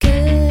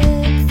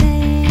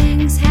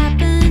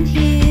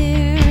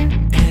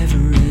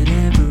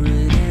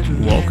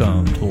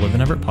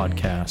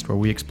where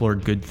we explore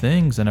good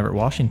things in Everett,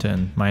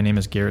 Washington. My name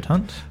is Garrett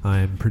Hunt.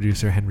 I'm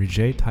producer Henry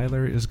J.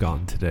 Tyler is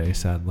gone today,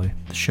 sadly.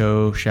 The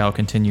show shall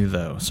continue,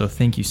 though, so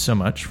thank you so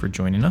much for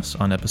joining us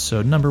on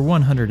episode number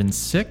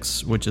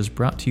 106, which is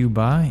brought to you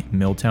by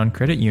Milltown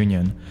Credit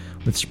Union.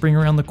 With spring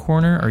around the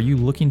corner, are you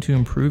looking to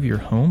improve your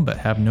home but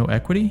have no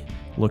equity?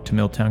 Look to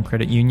Milltown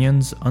Credit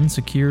Union's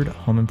unsecured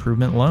home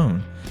improvement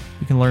loan.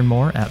 You can learn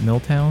more at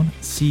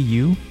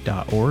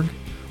milltowncu.org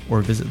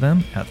or visit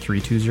them at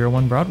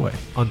 3201 Broadway.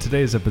 On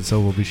today's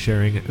episode, we'll be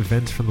sharing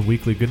events from the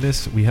Weekly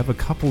Goodness. We have a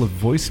couple of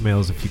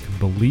voicemails, if you can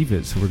believe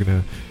it, so we're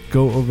going to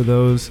go over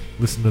those,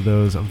 listen to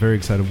those. I'm very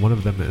excited. One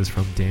of them is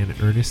from Dan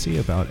Ernessy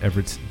about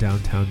Everett's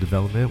downtown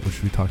development,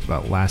 which we talked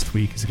about last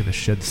week. He's going to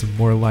shed some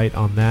more light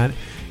on that,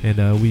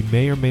 and we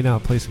may or may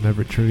not play some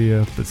Everett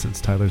trivia, but since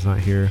Tyler's not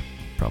here,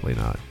 probably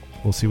not.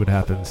 We'll see what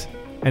happens.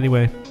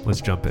 Anyway,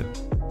 let's jump in.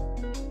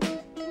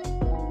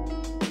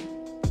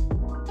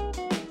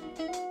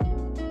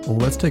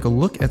 Let's take a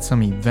look at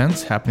some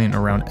events happening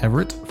around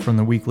Everett from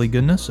the Weekly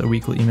Goodness, a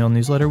weekly email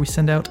newsletter we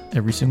send out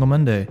every single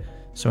Monday.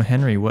 So,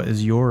 Henry, what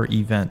is your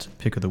event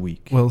pick of the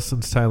week? Well,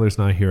 since Tyler's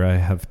not here, I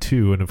have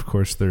two, and of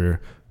course they're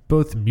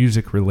both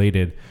music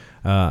related.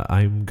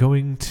 I'm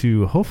going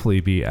to hopefully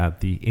be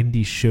at the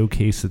indie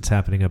showcase that's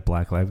happening at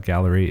Black Lab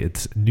Gallery.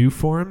 It's New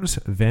Forms,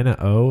 Vanna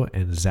O,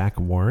 and Zach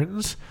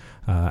Warrens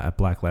at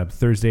Black Lab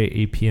Thursday,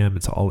 8 p.m.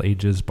 It's all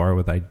ages, bar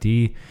with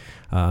ID.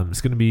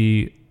 It's going to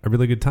be a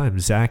really good time.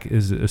 Zach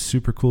is a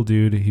super cool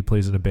dude. He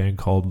plays in a band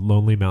called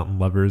Lonely Mountain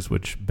Lovers,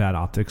 which Bad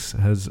Optics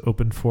has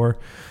opened for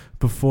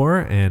before.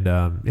 And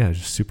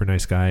just super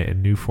nice guy.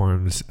 And New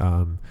Forms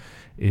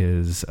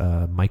is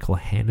Michael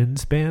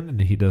Hannon's band, and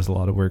he does a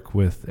lot of work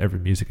with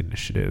Everett Music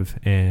Initiative.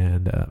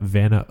 And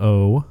Vanna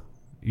O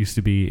used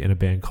to be in a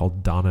band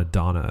called Donna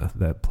Donna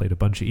that played a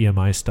bunch of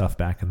EMI stuff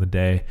back in the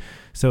day.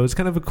 So it's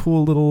kind of a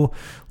cool little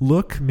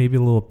look, maybe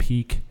a little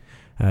peek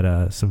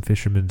at some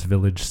Fisherman's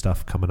Village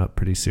stuff coming up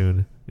pretty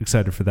soon.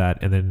 Excited for that.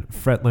 And then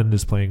Fretland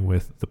is playing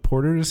with the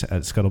Porters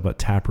at Scuttlebutt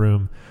Tap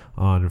Room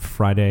on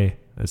Friday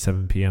at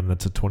 7 p.m.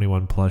 That's a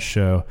 21 plus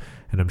show.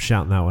 And I'm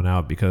shouting that one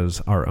out because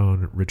our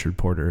own Richard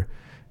Porter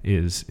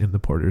is in the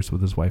Porters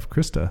with his wife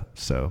Krista.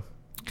 So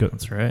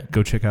That's right.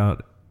 Go check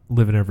out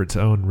Live in Everett's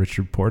own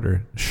Richard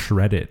Porter.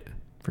 Shred it.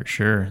 For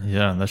sure.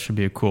 Yeah, that should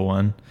be a cool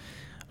one.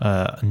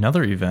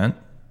 Another event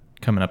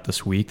coming up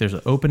this week. There's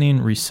an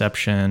opening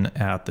reception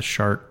at the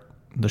Shack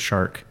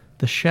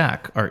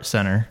Art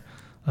Center.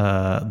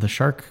 The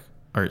Shark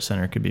Art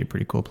Center could be a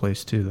pretty cool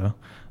place too, though.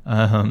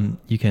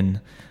 You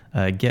can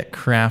get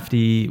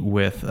crafty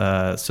with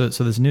so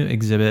this new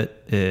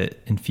exhibit.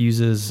 It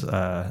infuses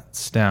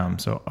STEM,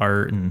 so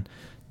art and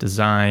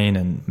design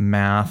and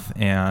math.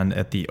 And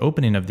at the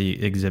opening of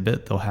the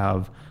exhibit, they'll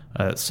have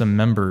some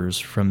members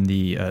from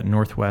the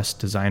Northwest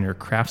Designer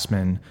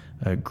Craftsman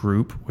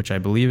group, which I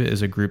believe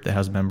is a group that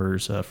has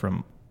members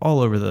from all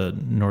over the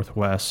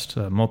Northwest,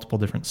 multiple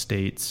different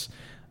states.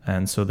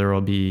 And so there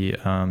will be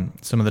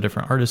some of the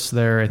different artists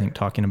there, I think,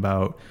 talking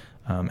about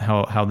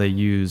how they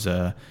use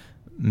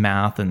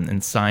math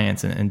and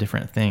science and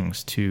different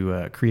things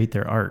to create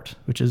their art,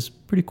 which is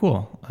pretty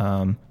cool.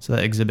 So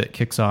that exhibit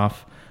kicks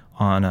off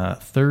on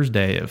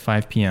Thursday at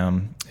 5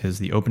 p.m. is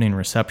the opening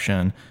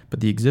reception, but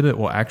the exhibit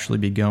will actually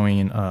be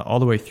going all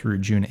the way through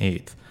June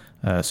 8th.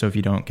 So if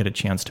you don't get a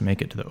chance to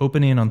make it to the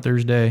opening on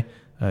Thursday,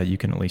 you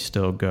can at least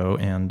still go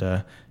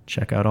and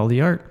check out all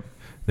the art.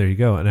 There you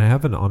go. And I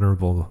have an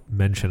honorable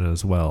mention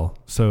as well.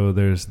 So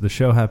there's the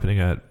show happening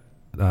at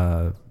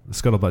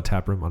Scuttlebutt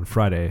Tap Room on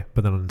Friday,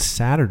 but then on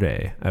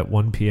Saturday at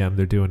 1 p.m.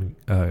 they're doing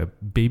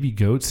baby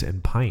goats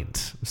and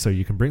pints. So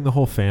you can bring the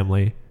whole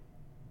family.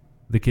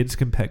 The kids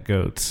can pet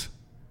goats,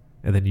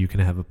 and then you can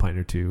have a pint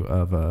or two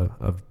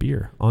of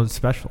beer on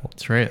special.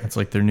 That's right. That's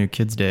like their new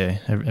kids' day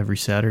every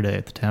Saturday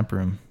at the tap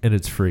room. And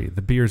it's free.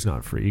 The beer's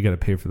not free. You got to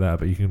pay for that,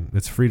 but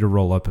it's free to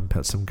roll up and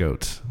pet some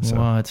goats. So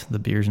what? The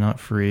beer's not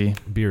free?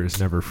 Beer is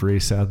never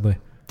free, sadly.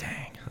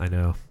 Dang. I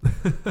know.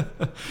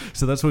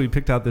 So that's what we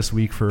picked out this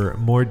week. For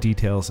more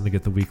details and to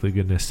get the Weekly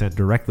Goodness sent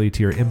directly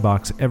to your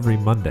inbox every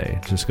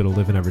Monday, just go to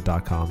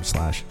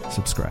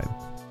liveineverett.com/subscribe.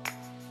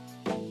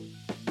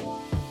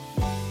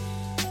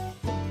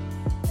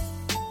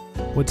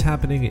 What's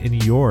happening in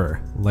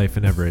your life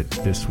in Everett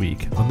this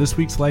week? On this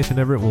week's Life in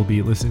Everett, we'll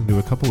be listening to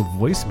a couple of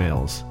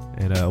voicemails,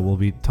 and we'll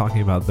be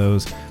talking about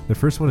those. The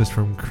first one is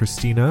from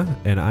Christina,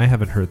 and I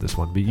haven't heard this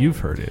one, but you've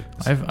heard it.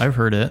 I've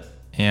heard it,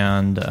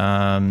 and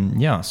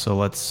so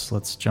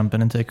let's jump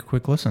in and take a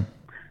quick listen.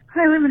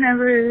 Hi, Live in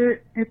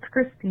Everett. It's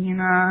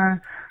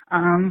Christina.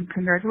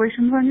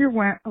 Congratulations on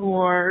your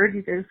award.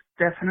 You guys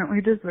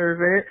definitely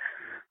deserve it.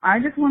 I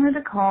just wanted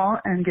to call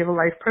and give a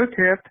life pro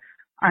tip.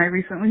 I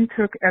recently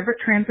took Everett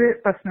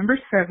Transit bus number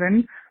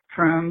 7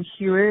 from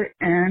Hewitt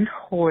and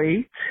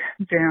Hoyt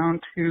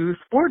down to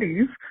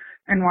Sporty's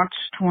and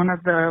watched one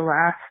of the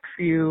last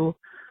few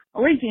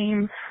away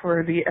games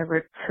for the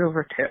Everett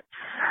Silver Tips.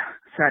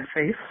 Sad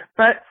face.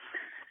 But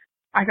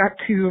I got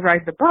to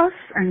ride the bus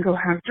and go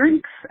have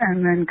drinks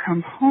and then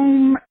come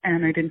home,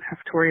 and I didn't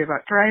have to worry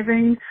about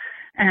driving.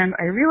 And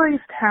I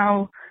realized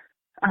how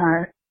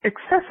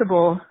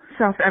accessible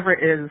South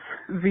Everett is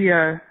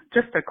via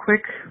just a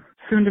quick,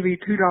 soon-to-be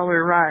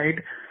 $2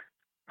 ride.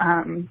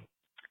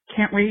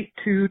 Can't wait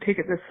to take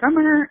it this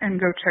summer and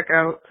go check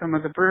out some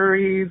of the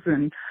breweries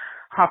and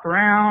hop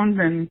around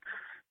and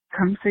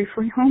come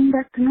safely home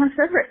back to North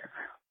Everett.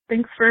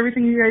 Thanks for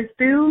everything you guys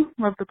do.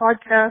 Love the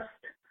podcast.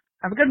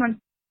 Have a good one.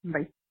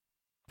 Bye.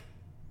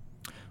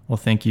 Well,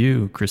 thank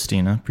you,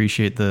 Christina.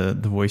 Appreciate the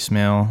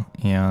voicemail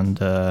and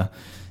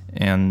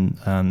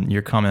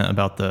your comment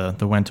about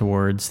the Went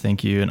Awards.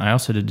 Thank you. And I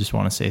also did just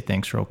want to say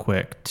thanks real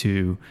quick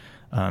to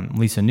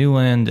Lisa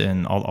Newland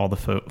and all the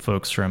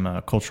folks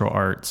from Cultural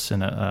Arts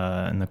and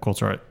the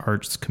Cultural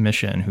Arts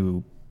Commission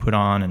who put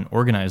on and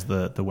organized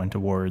the Went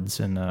Awards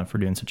and for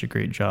doing such a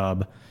great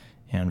job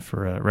and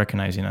for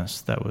recognizing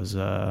us. That was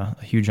a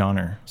huge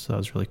honor. So that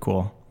was really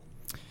cool.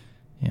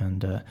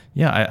 And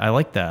I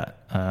like that.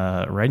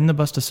 Riding the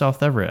bus to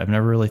South Everett. I've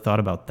never really thought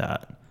about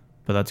that,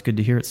 but that's good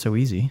to hear. It's so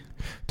easy.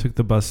 Took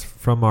the bus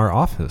from our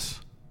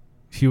office,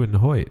 Hewitt and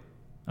Hoyt.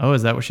 Oh,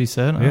 is that what she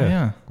said? Oh,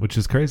 yeah. Which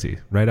is crazy.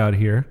 Right out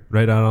here,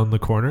 right out on the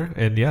corner.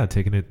 And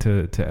taking it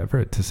to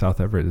Everett, to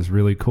South Everett is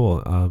really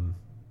cool.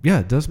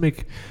 It does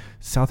make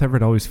South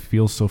Everett always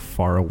feel so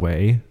far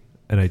away,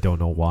 and I don't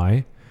know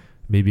why.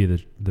 Maybe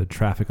the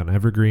traffic on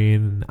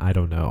Evergreen, I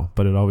don't know.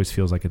 But it always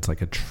feels like it's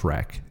like a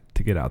trek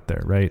to get out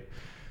there, right?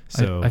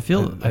 So I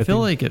feel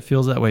like it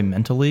feels that way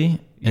mentally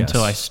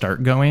until I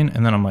start going,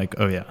 and then I'm like,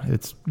 oh yeah,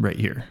 it's right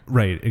here.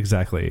 Right,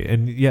 exactly.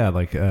 And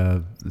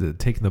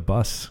taking the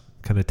bus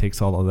kind of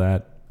takes all of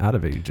that out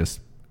of it. You just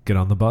get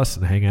on the bus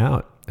and hang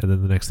out, and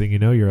then the next thing you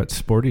know, you're at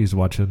Sporty's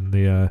watching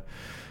the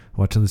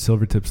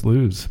Silvertips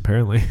lose.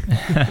 Apparently,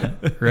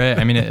 right.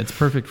 I mean, it's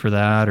perfect for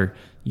that. Or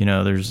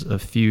there's a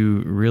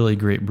few really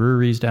great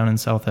breweries down in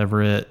South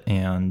Everett,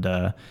 and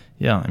I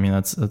mean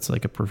that's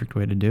like a perfect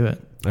way to do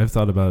it. I've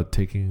thought about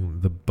taking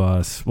the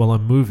bus. Well,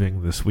 I'm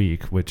moving this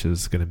week, which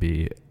is going to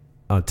be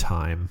a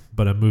time,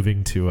 but I'm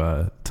moving to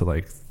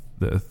like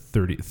the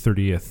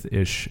 30th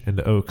ish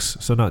into Oaks,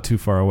 so not too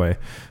far away.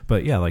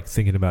 But like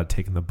thinking about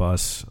taking the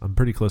bus, I'm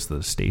pretty close to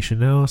the station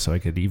now, so I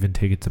could even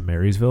take it to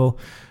Marysville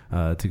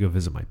to go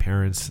visit my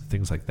parents,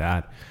 things like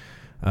that.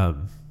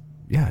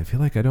 I feel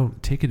like I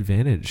don't take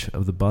advantage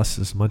of the bus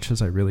as much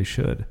as I really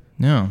should.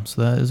 No,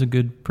 so that is a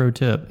good pro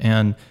tip.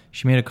 And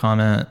she made a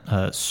comment,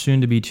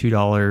 soon to be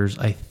 $2.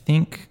 I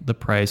think the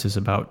price is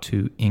about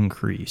to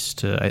increase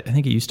to, I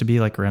think it used to be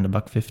like around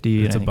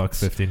 $1.50. It's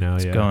 $1.50 now,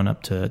 it's going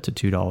up to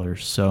 $2.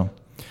 So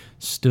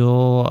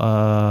still,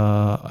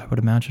 I would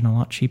imagine a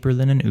lot cheaper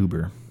than an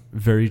Uber.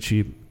 Very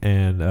cheap,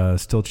 and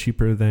still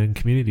cheaper than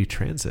community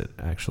transit,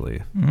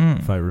 actually,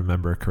 if I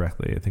remember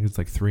correctly. I think it's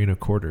like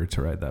 $3.25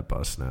 to ride that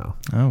bus now.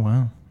 Oh,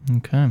 wow.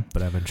 Okay.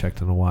 But I haven't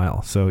checked in a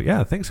while. So,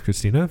 thanks,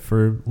 Christina,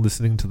 for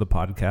listening to the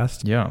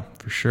podcast. Yeah,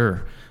 for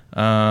sure.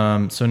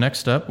 So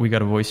next up, we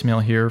got a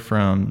voicemail here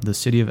from the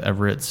City of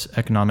Everett's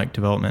Economic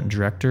Development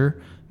Director,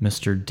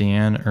 Mr.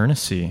 Dan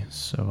Ernessy.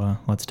 So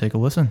let's take a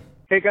listen.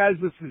 Hey, guys,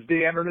 this is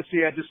Dan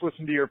Ernessy. I just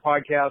listened to your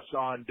podcast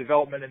on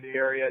development in the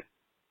area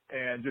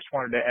and just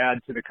wanted to add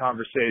to the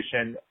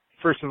conversation.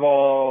 First of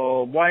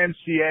all,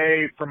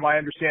 YMCA, from my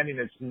understanding,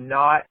 it's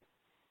not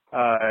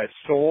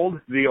sold.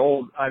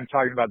 I'm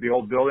talking about the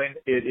old building.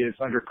 It is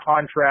under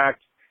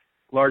contract,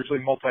 largely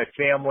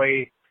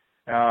multifamily.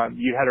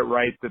 You had it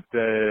right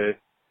that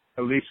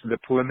at least the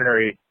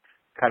preliminary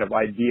kind of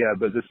idea,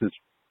 but this is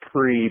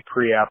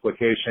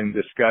pre-application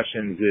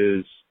discussions,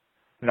 is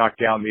knock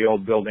down the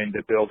old building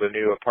to build a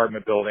new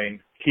apartment building,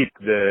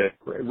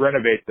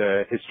 renovate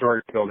the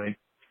historic building.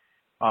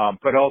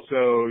 But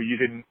also, you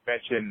didn't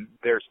mention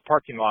there's a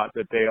parking lot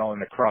that they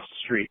own across the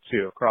street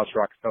too, across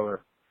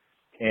Rockefeller.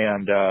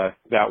 And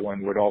that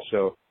one would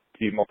also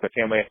be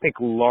multifamily. I think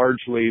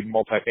largely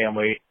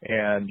multifamily.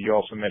 And you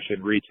also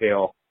mentioned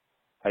retail.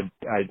 I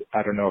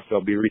don't know if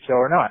there'll be retail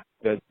or not.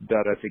 That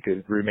I think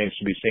remains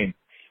to be seen.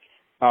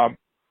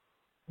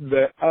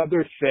 The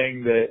other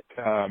thing that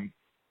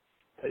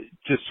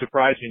just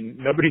surprising,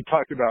 nobody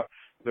talked about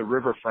the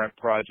Riverfront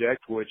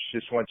project, which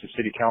just went to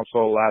City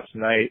Council last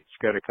night. It's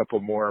got a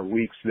couple more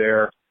weeks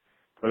there.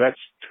 Well, that's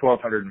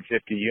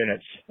 1,250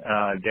 units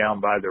down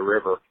by the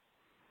river.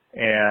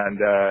 And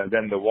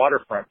then the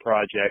Waterfront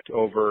project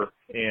over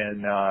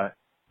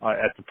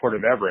at the Port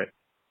of Everett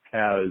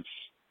has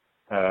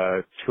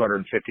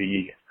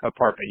 250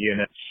 apartment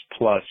units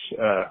plus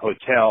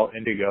Hotel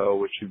Indigo,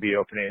 which should be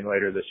opening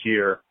later this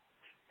year,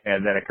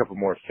 and then a couple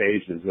more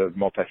phases of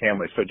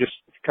multifamily. So just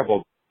a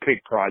couple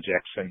big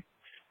projects, and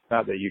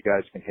not that you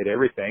guys can hit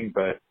everything,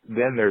 but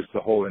then there's the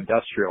whole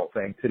industrial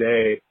thing.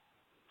 Today,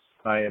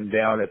 I am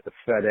down at the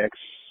FedEx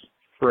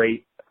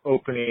Freight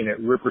opening at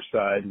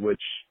Riverside,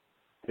 which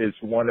is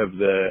one of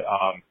the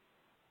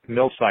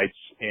mill sites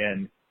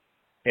in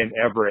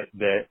Everett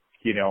that,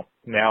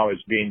 now is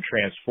being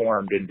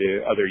transformed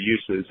into other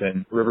uses.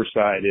 And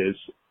Riverside is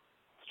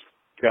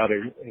got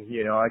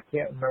I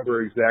can't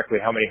remember exactly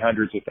how many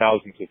hundreds of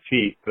thousands of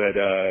feet, but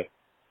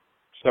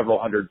several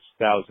hundred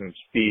thousands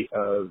feet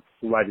of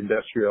light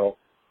industrial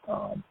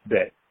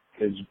that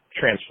is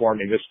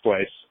transforming this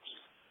place.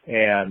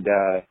 And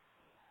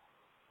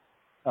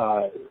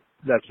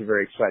that's a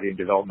very exciting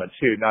development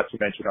too, not to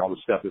mention all the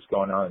stuff that's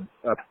going on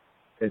up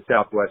in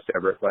Southwest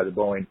Everett by the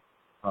Boeing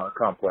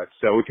complex.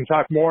 So we can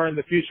talk more in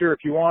the future if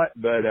you want,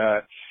 but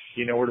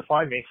you know where to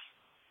find me.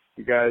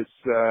 You guys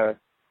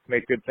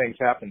make good things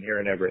happen here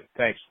in Everett.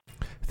 Thanks.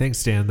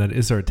 Thanks, Dan. That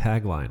is our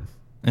tagline.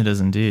 It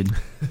is indeed.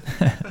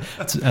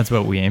 That's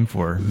what we aim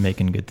for,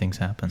 making good things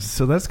happen.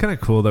 So that's kind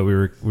of cool that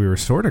we were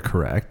sort of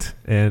correct,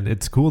 and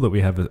it's cool that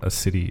we have a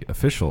city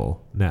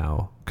official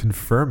now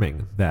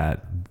confirming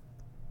that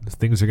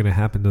things are going to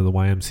happen to the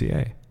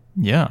YMCA.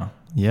 Yeah.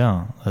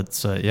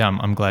 That's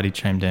I'm glad he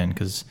chimed in,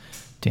 because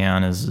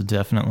Dan is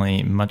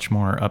definitely much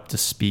more up to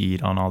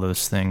speed on all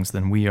those things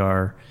than we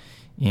are.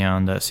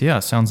 And it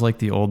sounds like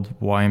the old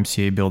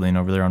YMCA building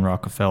over there on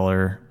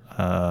Rockefeller,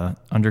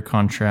 under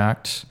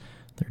contract.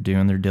 They're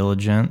doing their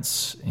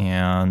diligence,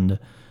 and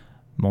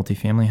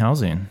multifamily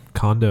housing.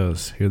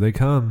 Condos, here they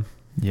come.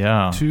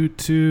 Yeah.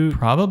 Toot.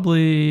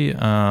 Probably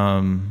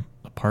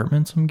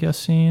apartments, I'm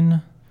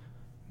guessing.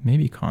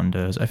 Maybe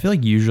condos. I feel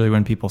like usually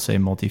when people say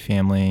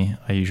multifamily,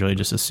 I usually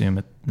just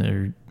assume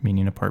they're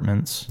meaning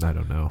apartments. I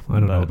don't know.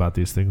 I don't know about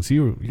these things.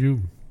 You're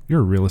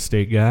a real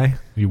estate guy.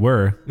 You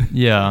were.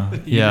 Yeah.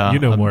 You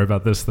know more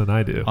about this than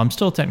I do. I'm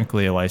still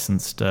technically a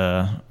licensed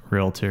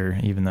realtor,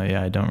 even though,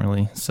 I don't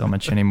really sell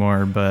much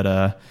anymore.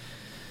 But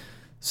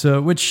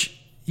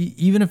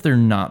even if they're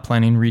not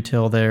planning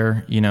retail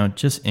there,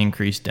 just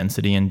increased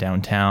density in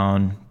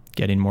downtown,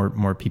 getting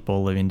more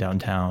people living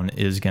downtown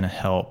is going to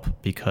help,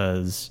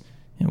 because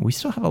we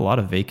still have a lot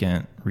of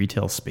vacant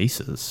retail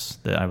spaces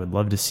that I would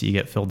love to see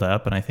get filled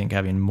up. And I think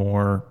having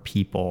more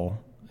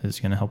people is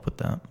going to help with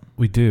that.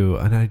 We do.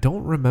 And I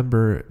don't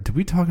remember, did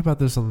we talk about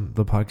this on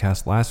the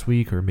podcast last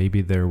week? Or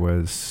maybe there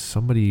was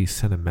somebody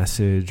sent a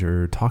message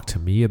or talked to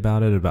me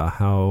about it, about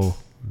how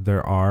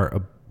there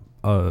are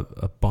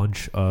a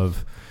bunch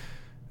of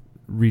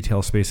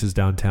retail spaces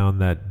downtown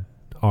that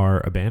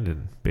are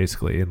abandoned,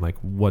 basically. And like,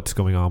 what's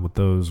going on with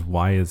those?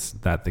 Why is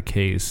that the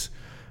case?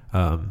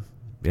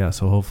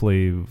 So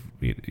hopefully,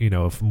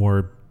 if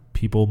more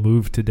people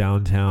move to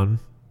downtown,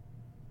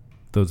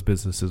 those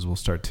businesses will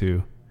start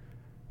to,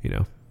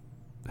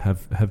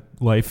 have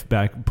life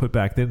put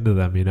back into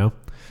them,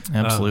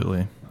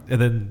 Absolutely.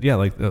 And then,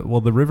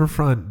 the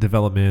riverfront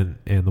development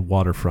and the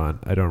waterfront,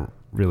 I don't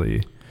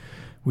really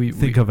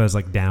think of as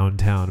like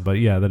downtown, but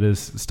that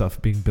is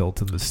stuff being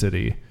built in the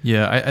city.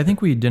 Yeah, I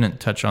think we didn't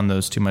touch on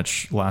those too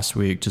much last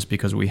week, just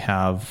because we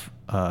have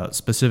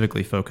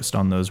specifically focused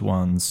on those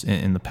ones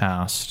in the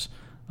past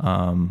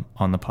on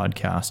the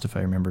podcast, if I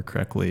remember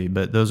correctly.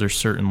 But those are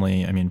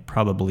certainly,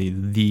 probably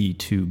the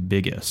two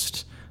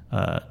biggest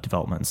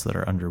developments that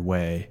are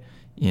underway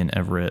in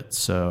Everett.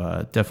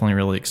 So definitely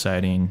really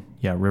exciting.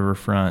 Yeah,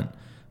 riverfront,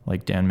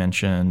 like Dan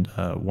mentioned,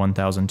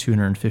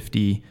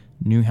 1,250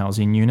 new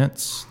housing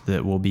units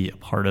that will be a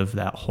part of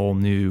that whole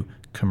new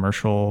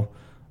commercial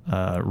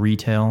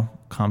retail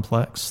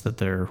complex that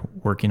they're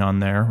working on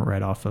there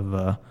right off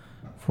of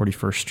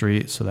 41st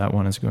Street. So that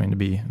one is going to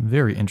be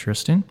very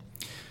interesting.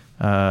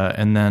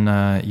 And then,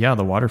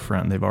 the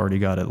waterfront, they've already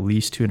got at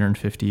least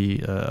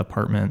 250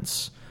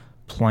 apartments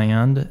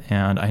planned.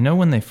 And I know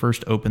when they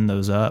first opened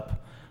those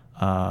up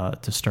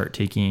to start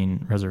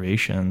taking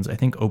reservations, I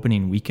think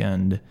opening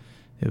weekend,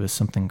 it was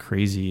something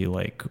crazy,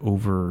 like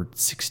over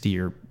 60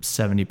 or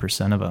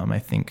 70% of them. I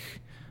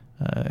think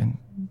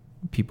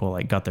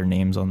people got their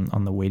names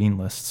on the waiting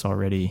lists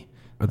already.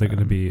 Are they going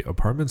to be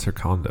apartments or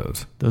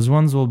condos? Those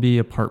ones will be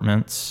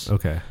apartments.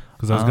 Okay.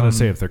 Because I was going to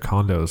say, if they're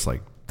condos,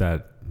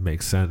 that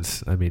makes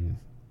sense.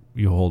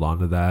 You hold on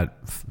to that,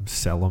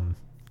 sell them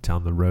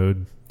down the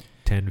road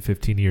 10,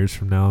 15 years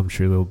from now. I'm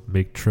sure they'll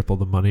make triple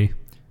the money.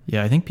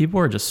 Yeah, I think people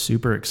are just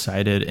super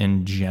excited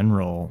in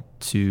general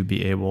to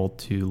be able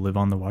to live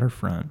on the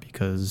waterfront,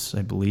 because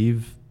I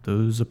believe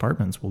those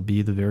apartments will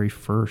be the very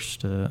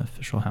first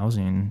official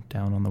housing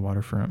down on the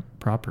waterfront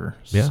proper.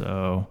 Yeah.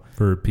 So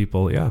for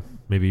people,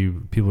 maybe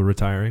people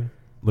retiring,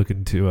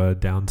 looking to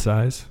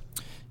downsize.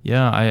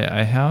 Yeah,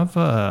 I have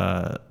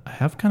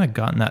kind of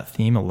gotten that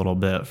theme a little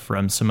bit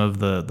from some of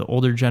the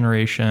older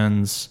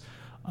generations.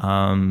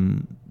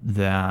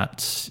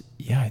 That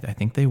I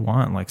think they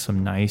want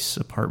some nice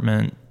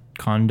apartment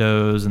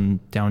condos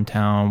and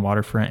downtown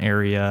waterfront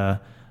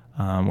area,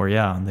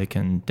 where they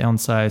can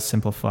downsize,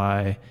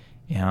 simplify,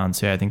 and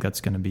so I think that's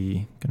going to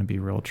be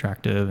real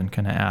attractive and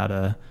kind of add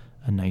a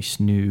nice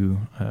new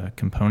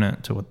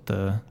component to what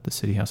the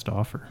city has to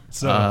offer.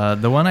 So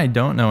the one I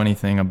don't know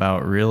anything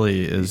about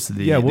really is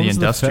the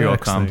industrial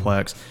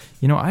complex.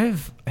 I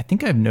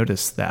think I've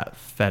noticed that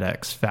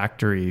FedEx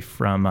factory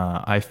from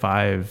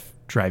I-5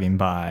 driving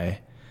by,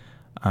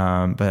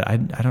 but I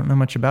don't know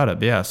much about it.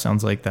 But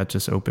sounds like that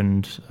just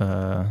opened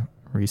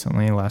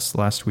recently,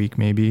 last week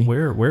maybe.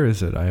 Where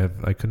is it?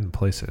 I couldn't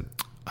place it.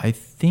 I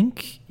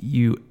think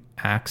you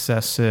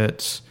access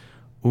it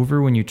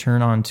over when you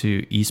turn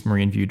onto East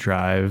Marine View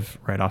Drive,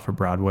 right off of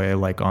Broadway,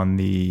 on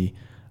the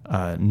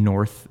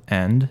north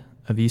end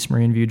of East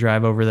Marine View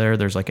Drive over there.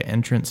 There's an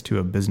entrance to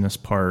a business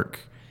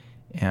park,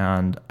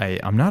 And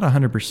I'm not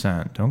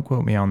 100%, don't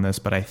quote me on this,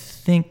 but I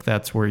think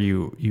that's where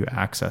you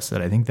access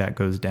it. I think that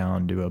goes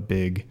down to a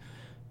big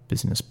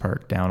business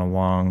park down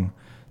along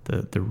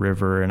the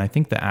river. And I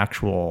think the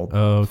actual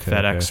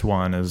FedEx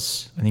one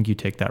is, I think you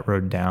take that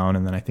road down,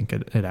 and then I think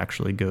it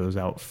actually goes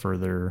out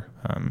further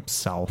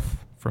south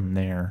from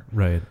there.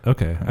 Right.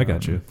 Okay. I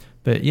got you.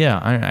 But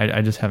yeah,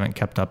 I just haven't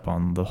kept up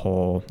on the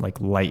whole like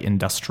light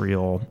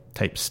industrial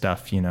type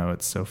stuff.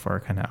 It's so far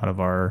kind of out of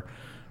our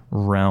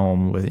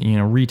realm with,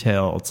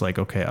 retail. It's like,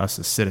 okay, us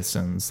as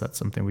citizens, that's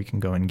something we can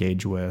go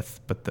engage with.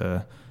 But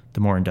the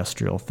more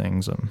industrial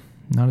things, I'm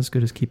not as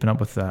good as keeping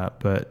up with that.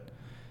 But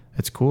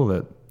it's cool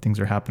that things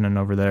are happening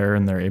over there,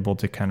 and they're able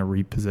to kind of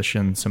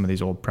reposition some of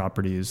these old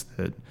properties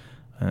that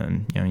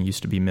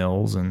used to be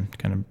mills, and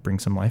kind of bring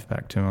some life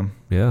back to them.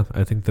 Yeah,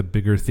 I think the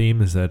bigger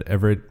theme is that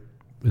Everett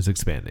is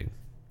expanding.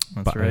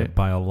 That's right.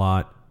 By a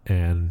lot,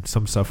 and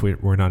some stuff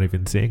we're not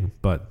even seeing,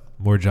 but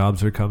more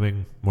jobs are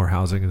coming, more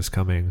housing is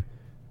coming,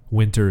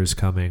 winter is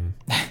coming,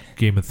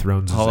 Game of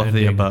Thrones is all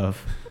ending, of the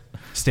above.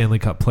 Stanley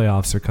Cup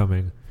playoffs are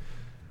coming.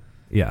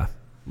 Yeah,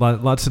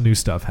 lots of new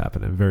stuff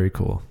happening. Very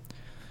cool.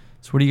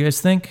 So what do you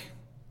guys think?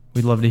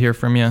 We'd love to hear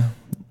from you.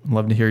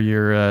 Love to hear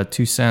your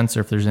 2 cents,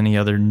 or if there's any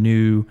other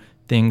new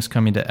things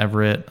coming to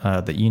Everett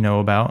that you know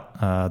about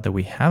that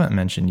we haven't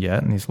mentioned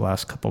yet in these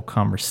last couple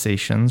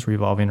conversations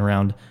revolving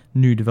around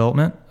new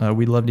development.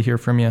 We'd love to hear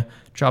from you.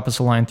 Drop us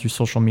a line through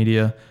social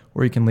media,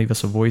 or you can leave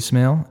us a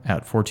voicemail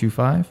at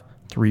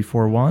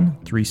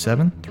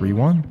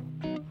 425-341-3731.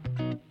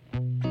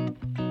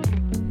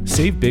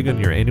 Save big on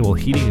your annual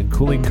heating and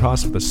cooling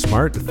costs with a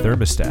smart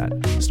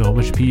thermostat.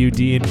 Snohomish PUD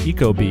and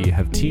Ecobee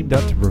have teamed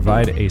up to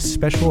provide a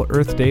special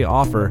Earth Day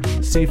offer.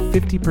 Save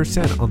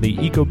 50% on the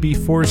Ecobee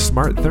 4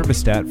 smart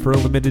thermostat for a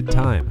limited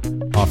time.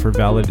 Offer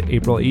valid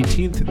April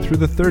 18th through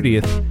the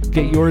 30th.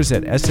 Get yours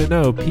at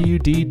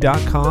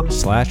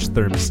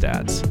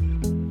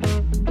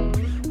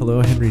snopud.com/thermostats.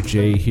 Hello, Henry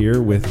J.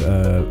 here with,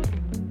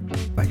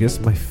 I guess,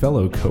 my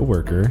fellow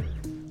coworker,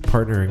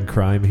 partner in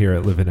crime here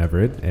at Live in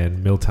Everett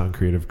and Milltown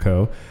Creative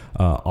Co.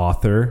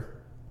 Author,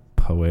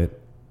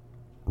 poet,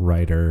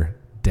 writer,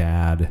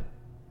 dad,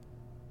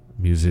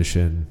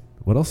 musician.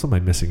 What else am I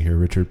missing here?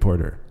 Richard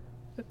Porter.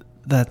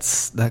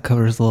 That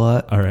covers a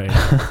lot. All right.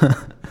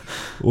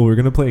 Well, we're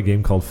gonna play a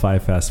game called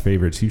 5 Fast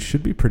Favorites. You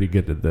should be pretty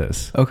good at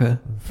this. Okay.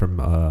 From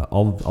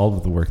all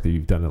of the work that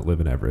you've done at Live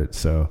in Everett,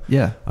 so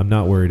yeah, I'm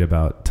not worried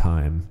about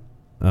time.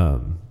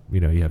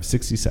 You have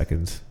 60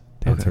 seconds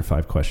to answer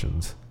 5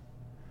 questions.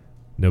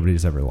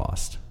 Nobody's ever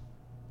lost.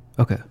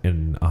 Okay.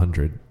 In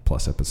 100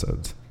 plus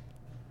episodes.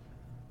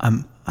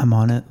 I'm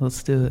on it.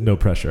 Let's do it. No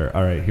pressure.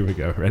 All right, here we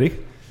go. Ready?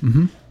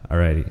 Mm-hmm. All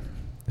righty.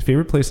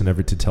 Favorite place in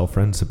Everett to tell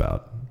friends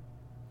about?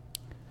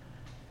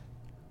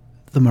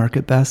 The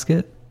Market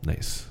Basket.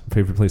 Nice.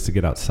 Favorite place to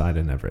get outside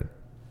in Everett?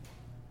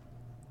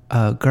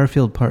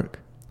 Garfield Park.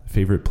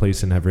 Favorite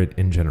place in Everett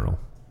in general?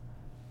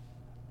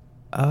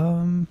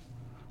 The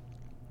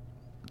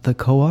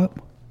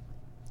Co-op.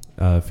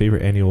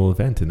 Favorite annual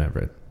event in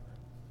Everett?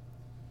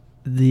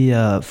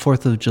 The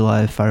 4th of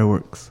July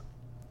fireworks.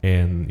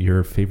 And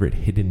your favorite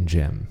hidden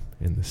gem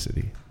in the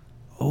city?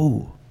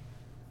 Oh.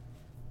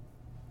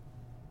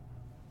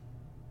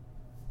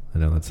 I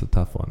know that's a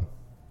tough one.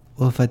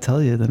 Well, if I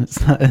tell you, then it's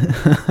not.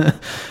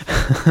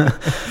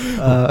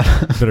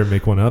 Better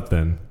make one up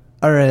then.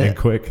 All right. And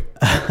quick.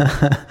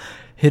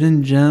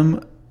 Hidden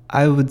gem,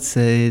 I would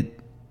say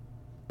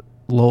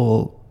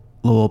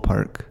Lowell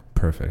Park.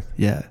 Perfect.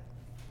 Yeah.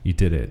 You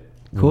did it.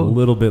 Cool. A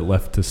little bit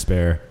left to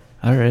spare.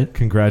 All right.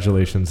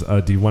 Congratulations.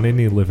 Do you want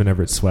any Live in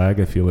Everett swag?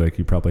 I feel like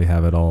you probably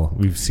have it all.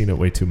 We've seen it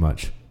way too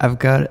much. I've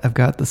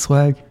got the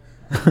swag.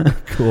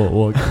 Cool.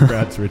 Well,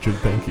 congrats, Richard.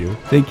 Thank you.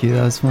 Thank you.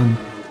 That was fun.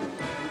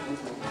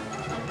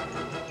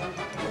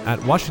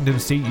 At Washington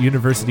State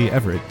University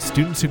Everett,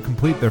 students who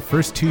complete their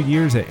first 2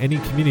 years at any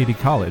community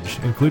college,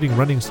 including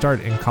Running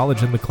Start and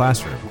College in the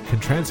Classroom, can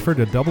transfer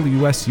to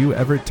WSU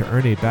Everett to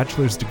earn a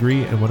bachelor's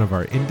degree in one of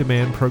our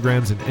in-demand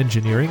programs in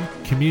engineering,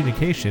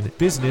 communication,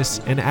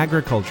 business, and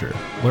agriculture.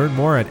 Learn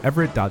more at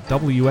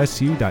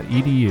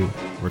everett.wsu.edu.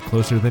 We're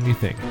closer than you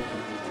think.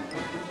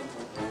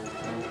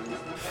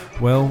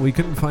 Well, we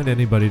couldn't find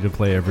anybody to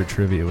play Everett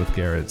Trivia with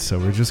Garrett, so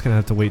we're just going to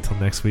have to wait till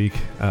next week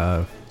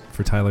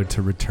for Tyler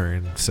to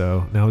return.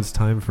 So now it's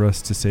time for us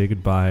to say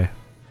goodbye.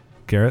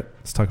 Garrett,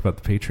 let's talk about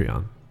the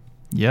Patreon.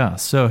 Yeah.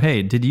 So,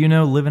 hey, did you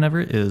know Live in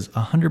Everett is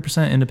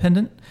 100%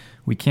 independent?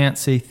 We can't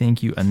say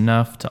thank you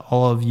enough to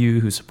all of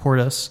you who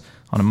support us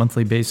on a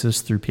monthly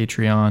basis through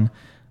Patreon.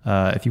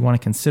 If you want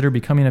to consider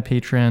becoming a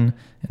patron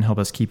and help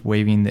us keep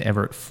waving the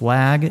Everett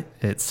flag,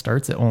 it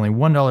starts at only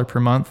 $1 per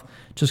month.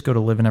 Just go to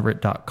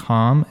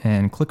liveineverett.com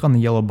and click on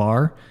the yellow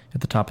bar at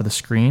the top of the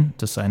screen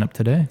to sign up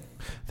today.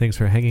 Thanks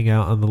for hanging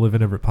out on the Live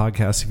in Everett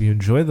podcast. If you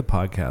enjoy the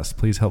podcast,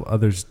 please help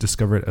others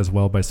discover it as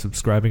well by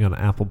subscribing on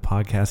Apple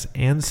Podcasts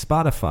and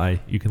Spotify.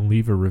 You can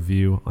leave a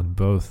review on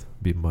both.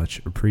 Be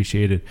much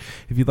appreciated.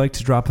 If you'd like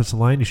to drop us a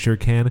line, you sure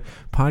can.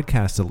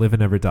 Podcast at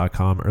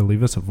liveineverett.com or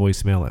leave us a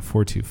voicemail at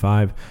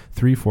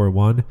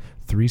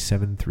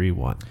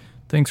 425-341-3731.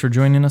 Thanks for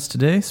joining us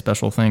today.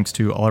 Special thanks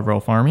to Oliver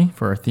Alfarmi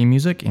for our theme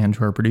music and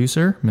to our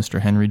producer, Mr.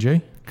 Henry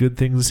J. Good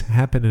things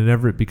happen in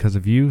Everett because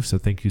of you, so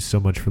thank you so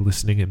much for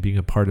listening and being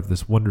a part of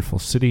this wonderful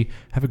city.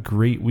 Have a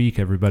great week,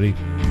 everybody.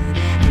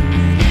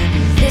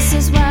 This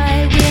is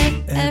why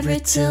we're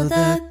Everett till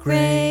the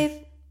grave.